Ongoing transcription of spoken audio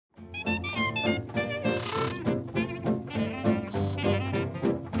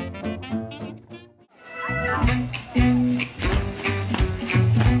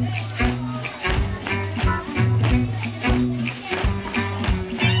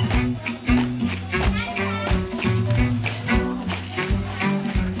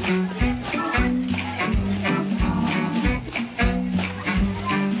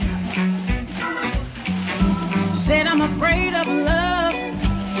Said I'm afraid of love,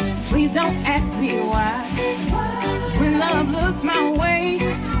 please don't ask me why. When love looks my way,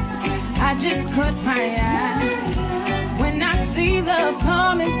 I just cut my eyes. When I see love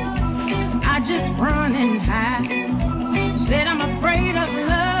coming, I just run and hide. Said I'm afraid of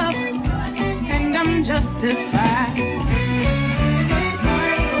love, and I'm justified.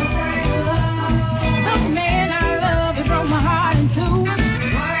 The man I love, it broke my heart in two.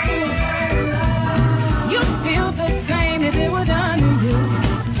 Feel the same if it were done to you.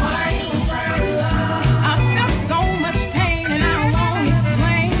 Why are you afraid of love? I felt so much pain and I won't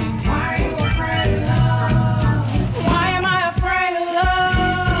explain. Why are you afraid of love? Why am I afraid of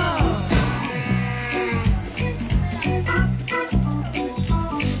love?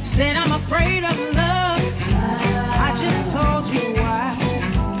 Said I'm afraid of love. I just told you why.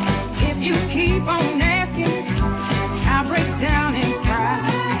 If you keep on asking, I'll break down and cry.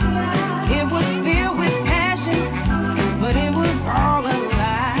 It was filled with but it was all a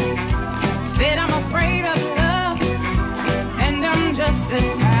lie. Said I'm afraid of love, and I'm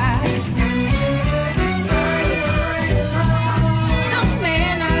justified. The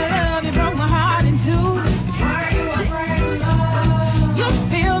man I love, he broke my heart in two. Why are you afraid of love? You'll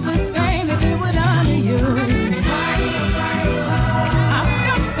feel the same if it were done to you. Why are you afraid of love? I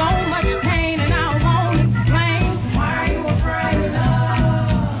felt so much pain and I won't explain. Why are you afraid of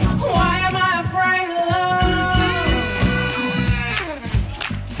love? Why am I afraid of love?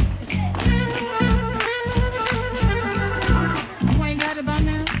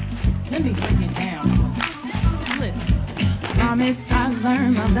 Let me break it down. Listen. Promise I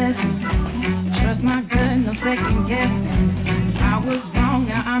learned my lesson. Trust my gut, no second guessing. I was wrong,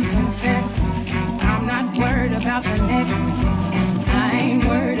 now I'm confessing. I'm not worried about the next one. I ain't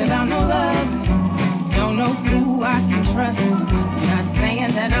worried about no love. Don't know who I can trust. Not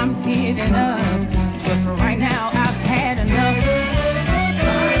saying that I'm giving up.